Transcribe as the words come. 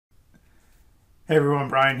Hey everyone,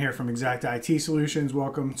 Brian here from Xact IT Solutions.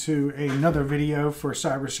 Welcome to another video for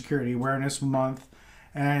Cybersecurity Awareness Month.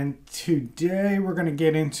 And today we're going to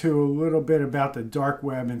get into a little bit about the dark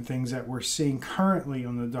web and things that we're seeing currently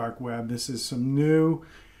on the dark web. This is some new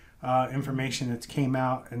information that's came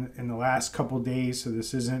out in the last couple days, so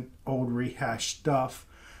this isn't old rehashed stuff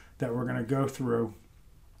that we're going to go through.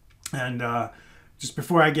 And just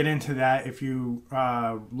before I get into that, if you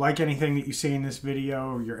like anything that you see in this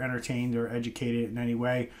video, or you're entertained or educated in any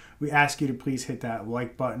way, we ask you to please hit that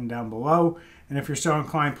like button down below. And if you're so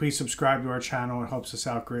inclined, please subscribe to our channel. It helps us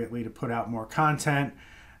out greatly to put out more content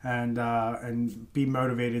and be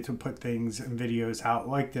motivated to put things and videos out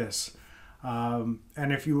like this. And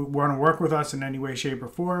if you want to work with us in any way, shape, or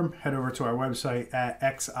form, head over to our website at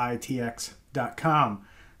xitx.com.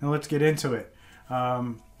 Now let's get into it.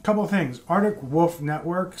 Couple of things. Arctic Wolf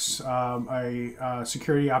Networks, a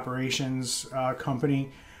security operations company,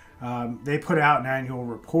 they put out an annual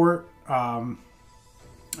report and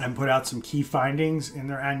put out some key findings in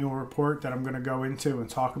their annual report that I'm going to go into and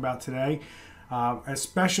talk about today,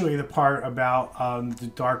 especially the part about the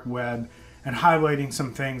dark web and highlighting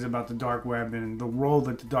some things about the dark web and the role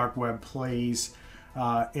that the dark web plays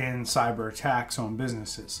in cyber attacks on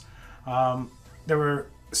businesses. There were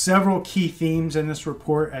several key themes in this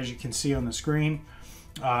report, as you can see on the screen.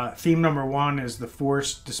 Theme number one is the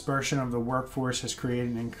forced dispersion of the workforce has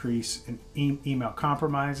created an increase in email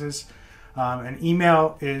compromises. And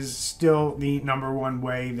email is still the number one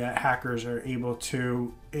way that hackers are able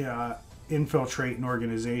to infiltrate an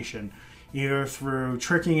organization, either through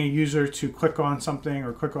tricking a user to click on something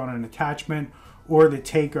or click on an attachment, or the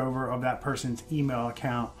takeover of that person's email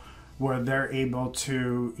account, where they're able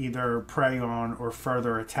to either prey on or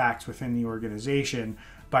further attacks within the organization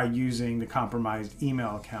by using the compromised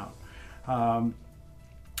email account.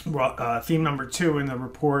 Theme number two in the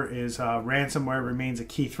report is ransomware remains a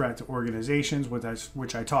key threat to organizations,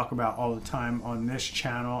 which I talk about all the time on this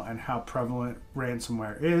channel, and how prevalent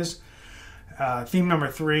ransomware is. Theme number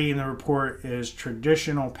three in the report is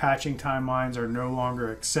traditional patching timelines are no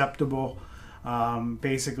longer acceptable,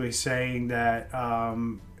 basically saying that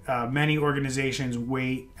many organizations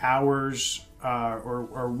wait hours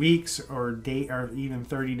or weeks or even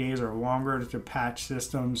 30 days or longer to patch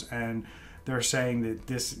systems, and they're saying that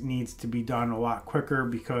this needs to be done a lot quicker,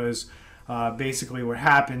 because basically what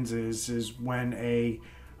happens is when a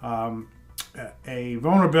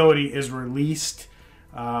vulnerability is released,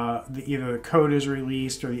 either the code is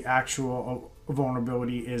released or the actual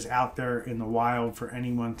vulnerability is out there in the wild for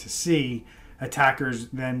anyone to see, attackers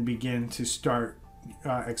then begin to start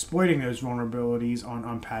exploiting those vulnerabilities on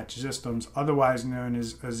unpatched systems, otherwise known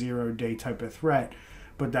as a zero-day type of threat.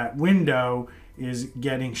 But that window is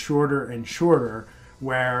getting shorter and shorter,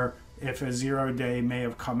 where if a 0 day may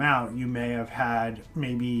have come out, you may have had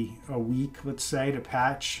maybe a week, let's say, to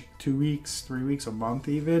patch, 2 weeks, 3 weeks, a month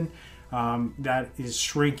even. That is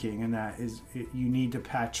shrinking, and you need to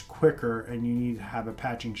patch quicker, and you need to have a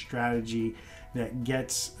patching strategy that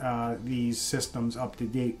gets these systems up to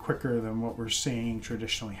date quicker than what we're seeing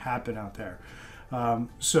traditionally happen out there.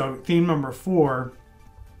 So theme number four,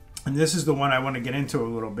 and this is the one I want to get into a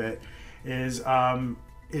little bit, is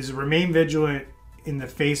remain vigilant in the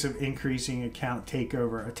face of increasing account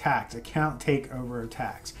takeover attacks. Account takeover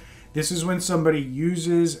attacks. This is when somebody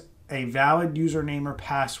uses a valid username or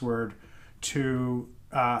password to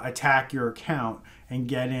attack your account and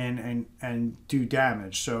get in and do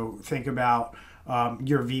damage. So think about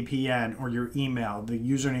your VPN or your email, the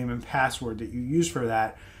username and password that you use for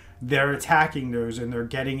that. They're attacking those, and they're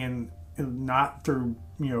getting in, not through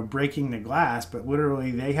breaking the glass, but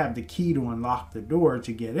literally they have the key to unlock the door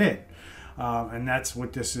to get in. And that's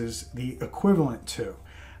what this is the equivalent to.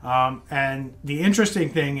 And the interesting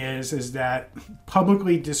thing is that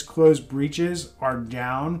publicly disclosed breaches are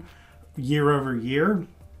down year over year,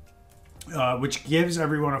 which gives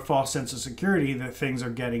everyone a false sense of security that things are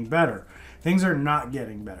getting better. Things are not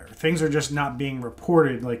getting better. Things are just not being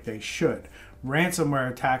reported like they should.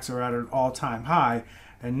 Ransomware attacks are at an all-time high,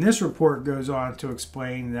 and this report goes on to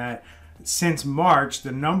explain that since March,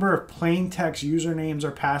 the number of plain text usernames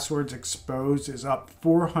or passwords exposed is up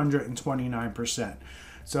 429%.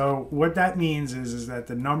 So what that means is that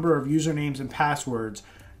the number of usernames and passwords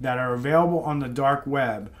that are available on the dark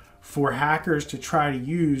web for hackers to try to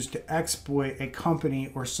use to exploit a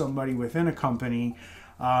company or somebody within a company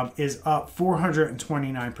is up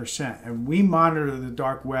 429%. And we monitor the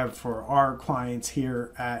dark web for our clients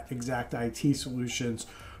here at Xact IT Solutions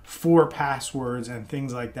for passwords and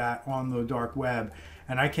things like that on the dark web.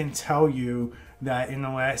 And I can tell you that in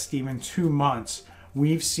the last even 2 months,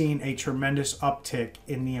 we've seen a tremendous uptick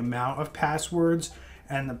in the amount of passwords,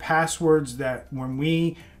 and the passwords that when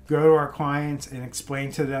we go to our clients and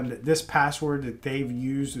explain to them that this password that they've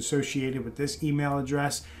used associated with this email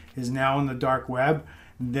address is now on the dark web,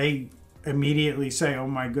 they immediately say, oh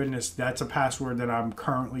my goodness, that's a password that I'm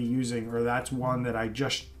currently using, or that's one that I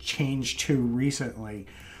just changed to recently.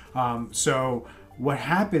 So what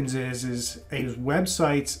happens is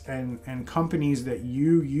websites and companies that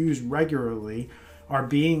you use regularly are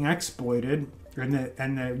being exploited, and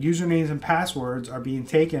the usernames and passwords are being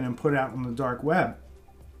taken and put out on the dark web.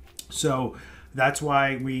 So that's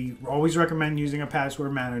why we always recommend using a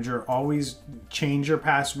password manager. Always change your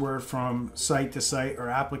password from site to site or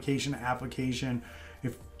application to application.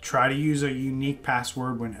 Try to use a unique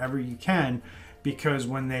password whenever you can, because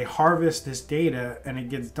when they harvest this data and it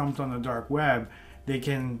gets dumped on the dark web, they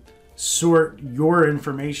can sort your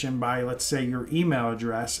information by, let's say, your email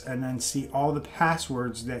address, and then see all the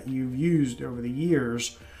passwords that you've used over the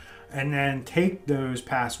years, and then take those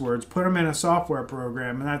passwords, put them in a software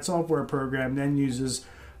program, and that software program then uses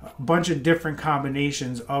a bunch of different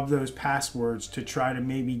combinations of those passwords to try to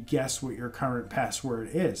maybe guess what your current password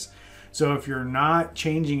is. So if you're not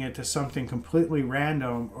changing it to something completely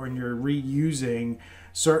random, or you're reusing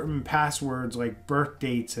certain passwords like birth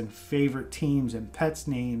dates and favorite teams and pets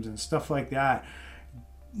names and stuff like that,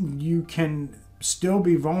 you can still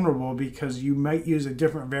be vulnerable, because you might use a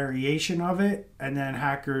different variation of it, and then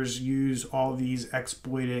hackers use all these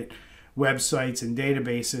exploited websites and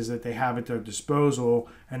databases that they have at their disposal,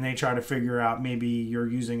 and they try to figure out maybe you're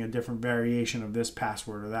using a different variation of this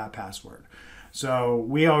password or that password. So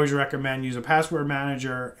we always recommend use a password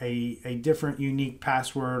manager, a different unique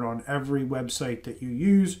password on every website that you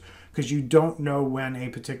use, because you don't know when a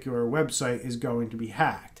particular website is going to be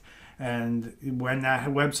hacked. And when that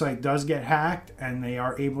website does get hacked and they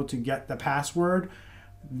are able to get the password,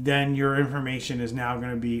 then your information is now going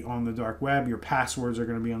to be on the dark web. Your passwords are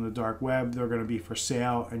going to be on the dark web. They're going to be for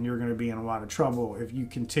sale, and you're going to be in a lot of trouble if you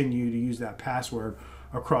continue to use that password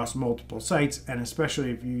across multiple sites, and especially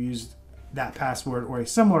if you use that password or a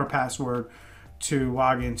similar password to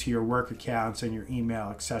log into your work accounts and your email,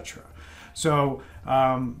 etc. So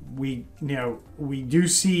we do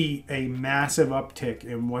see a massive uptick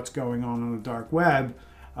in what's going on the dark web,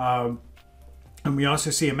 and we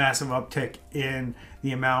also see a massive uptick in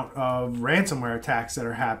the amount of ransomware attacks that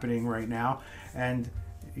are happening right now. And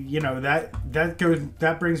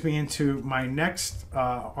that brings me into my next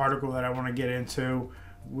article that I want to get into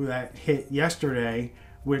that hit yesterday,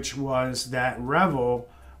 which was that ReVil.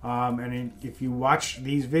 And if you watch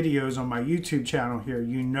these videos on my YouTube channel here,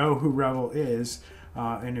 you know who ReVil is.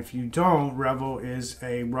 And if you don't, ReVil is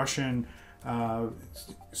a Russian,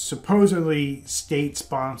 supposedly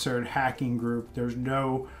state-sponsored hacking group. There's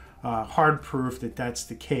no hard proof that that's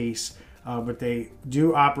the case, but they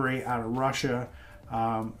do operate out of Russia.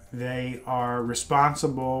 They are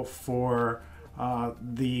responsible for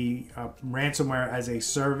the ransomware as a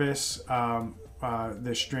service,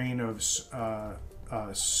 the strain of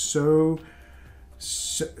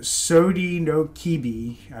Sodi no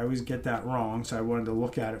Kibi. I always get that wrong, so I wanted to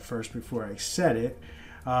look at it first before I said it.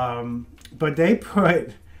 But they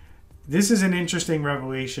put, this is an interesting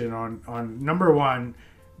revelation on number one,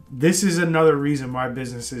 this is another reason why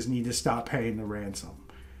businesses need to stop paying the ransom,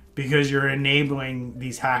 because you're enabling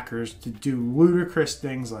these hackers to do ludicrous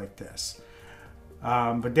things like this.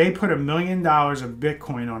 But they put $1 million of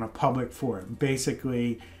Bitcoin on a public forum.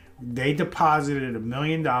 Basically, they deposited $1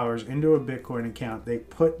 million into a Bitcoin account. They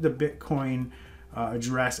put the Bitcoin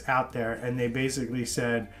address out there, and they basically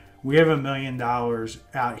said, we have $1 million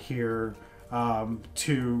out here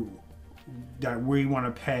that we want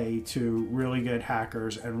to pay to really good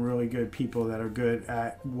hackers and really good people that are good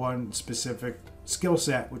at one specific skill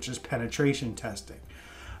set, which is penetration testing.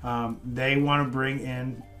 They want to bring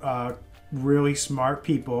in really smart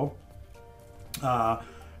people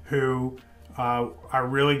who are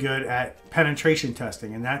really good at penetration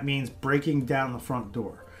testing, and that means breaking down the front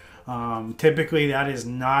door. Typically, that is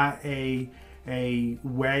not a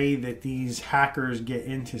way that these hackers get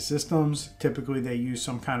into systems. Typically, they use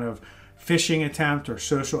some kind of phishing attempt or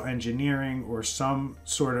social engineering or some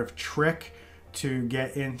sort of trick to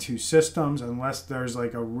get into systems, unless there's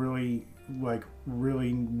like a really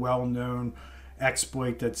well-known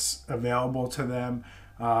exploit that's available to them.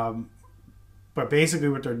 But basically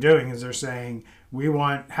what they're doing is they're saying, we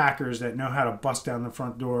want hackers that know how to bust down the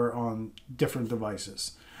front door on different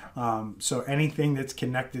devices. So anything that's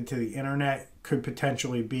connected to the internet could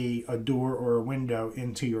potentially be a door or a window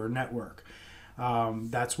into your network.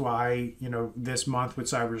 That's why, this month with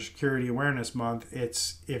Cybersecurity Awareness Month,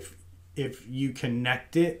 it's if if you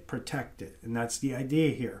connect it, protect it. And that's the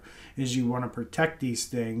idea here, is you want to protect these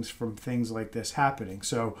things from things like this happening.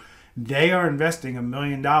 So they are investing $1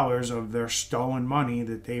 million of their stolen money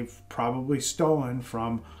that they've probably stolen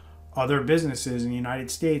from other businesses in the United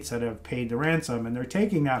States that have paid the ransom, and they're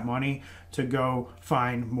taking that money to go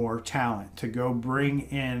find more talent, to go bring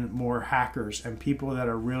in more hackers and people that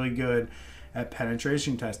are really good at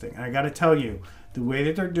penetration testing. And I got to tell you, the way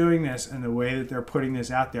that they're doing this and the way that they're putting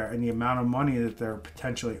this out there and the amount of money that they're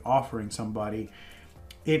potentially offering somebody,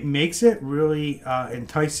 it makes it really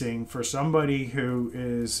enticing for somebody who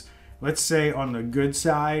is, let's say, on the good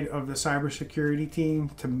side of the cybersecurity team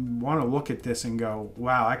to want to look at this and go,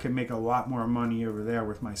 wow, I can make a lot more money over there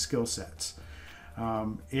with my skill sets.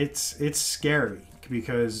 It's scary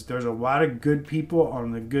because there's a lot of good people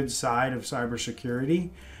on the good side of cybersecurity.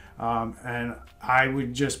 And I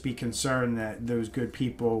would just be concerned that those good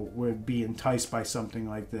people would be enticed by something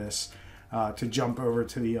like this to jump over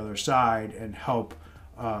to the other side and help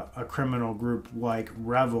a criminal group like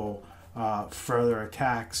ReVil further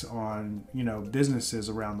attacks on, businesses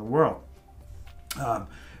around the world.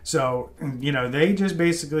 So, they just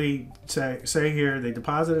basically say here they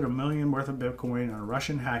deposited $1 million worth of Bitcoin on a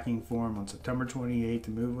Russian hacking forum on September 28th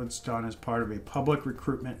to move what's done as part of a public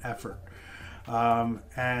recruitment effort.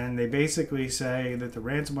 And they basically say that the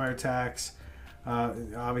ransomware attacks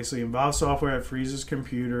obviously involve software that freezes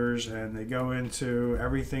computers, and they go into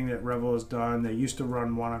everything that ReVil has done. They used to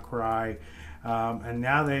run WannaCry, and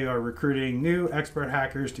now they are recruiting new expert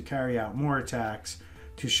hackers to carry out more attacks.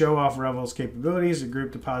 To show off ReVil's capabilities, the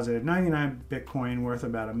group deposited 99 Bitcoin worth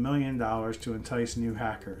about $1 million to entice new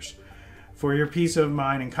hackers. For your peace of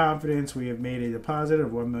mind and confidence, we have made a deposit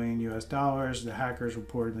of $1 million US, the hackers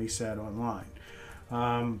reportedly said online.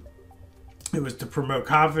 It was to promote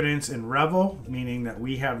confidence in ReVil, meaning that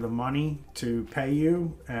we have the money to pay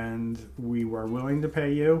you and we were willing to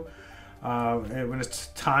pay you. When it's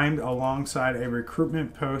timed alongside a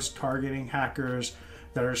recruitment post targeting hackers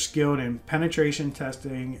that are skilled in penetration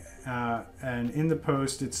testing, and in the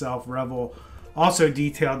post itself, ReVil also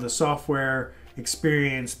detailed the software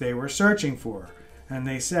experience they were searching for. And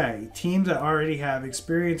they say teams that already have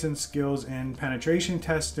experience and skills in penetration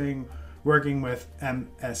testing, working with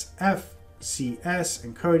MSF, CS,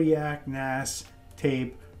 and Kodiak, NAS,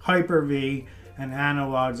 tape, Hyper-V, and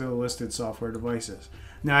analogs of the listed software devices.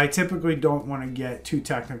 Now, I typically don't want to get too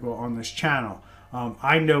technical on this channel.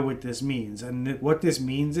 I know what this means, and what this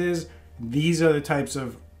means is these are the types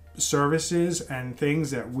of services and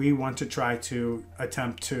things that we want to try to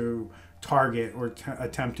attempt to target or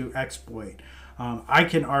attempt to exploit. I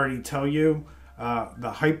can already tell you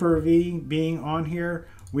the Hyper-V being on here,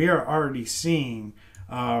 we are already seeing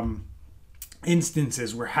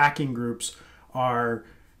instances where hacking groups are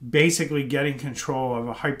basically getting control of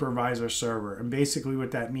a hypervisor server. And basically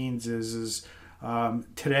what that means is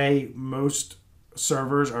today most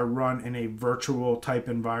servers are run in a virtual type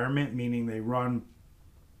environment, meaning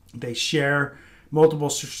they share multiple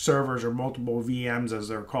servers, or multiple VMs as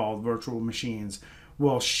they're called, virtual machines,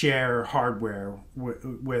 will share hardware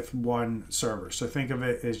with one server. So think of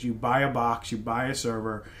it as you buy a box, you buy a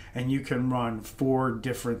server, and you can run 4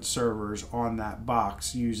 different servers on that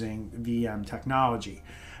box using VM technology.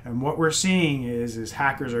 And what we're seeing is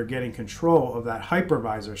hackers are getting control of that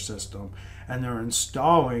hypervisor system, and they're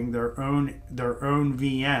installing their own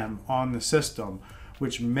VM on the system,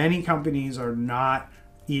 which many companies are not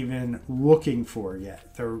even looking for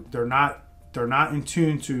yet. They're not in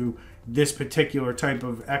tune to this particular type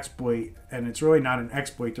of exploit, and it's really not an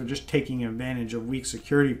exploit. They're just taking advantage of weak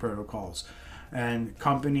security protocols, and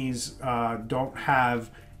companies don't have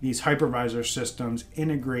these hypervisor systems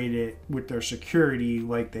integrated with their security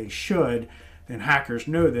like they should. And hackers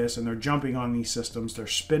know this, and they're jumping on these systems. They're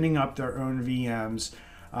spinning up their own VMs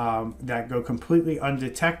that go completely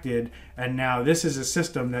undetected, and now this is a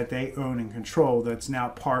system that they own and control that's now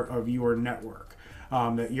part of your network,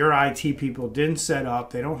 that your IT people didn't set up.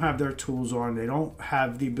 They don't have their tools on. They don't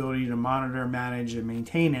have the ability to monitor, manage, and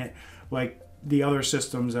maintain it like the other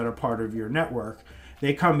systems that are part of your network.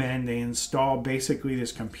 They come in, they install basically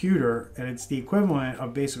this computer, and it's the equivalent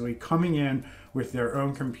of basically coming in with their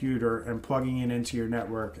own computer and plugging it into your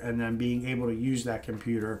network, and then being able to use that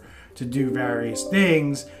computer to do various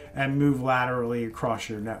things and move laterally across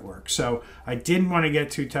your network. So I didn't want to get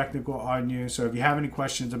too technical on you. So if you have any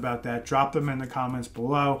questions about that, drop them in the comments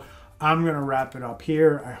below. I'm going to wrap it up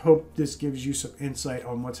here. I hope this gives you some insight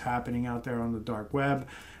on what's happening out there on the dark web.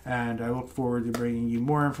 And I look forward to bringing you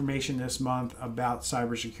more information this month about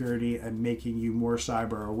cybersecurity and making you more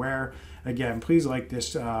cyber aware. Again, please like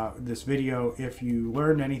this this video if you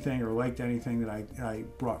learned anything or liked anything that I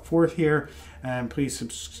brought forth here. And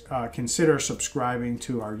please consider subscribing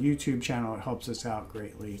to our YouTube channel. It helps us out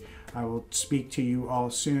greatly. I will speak to you all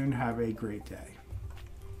soon. Have a great day.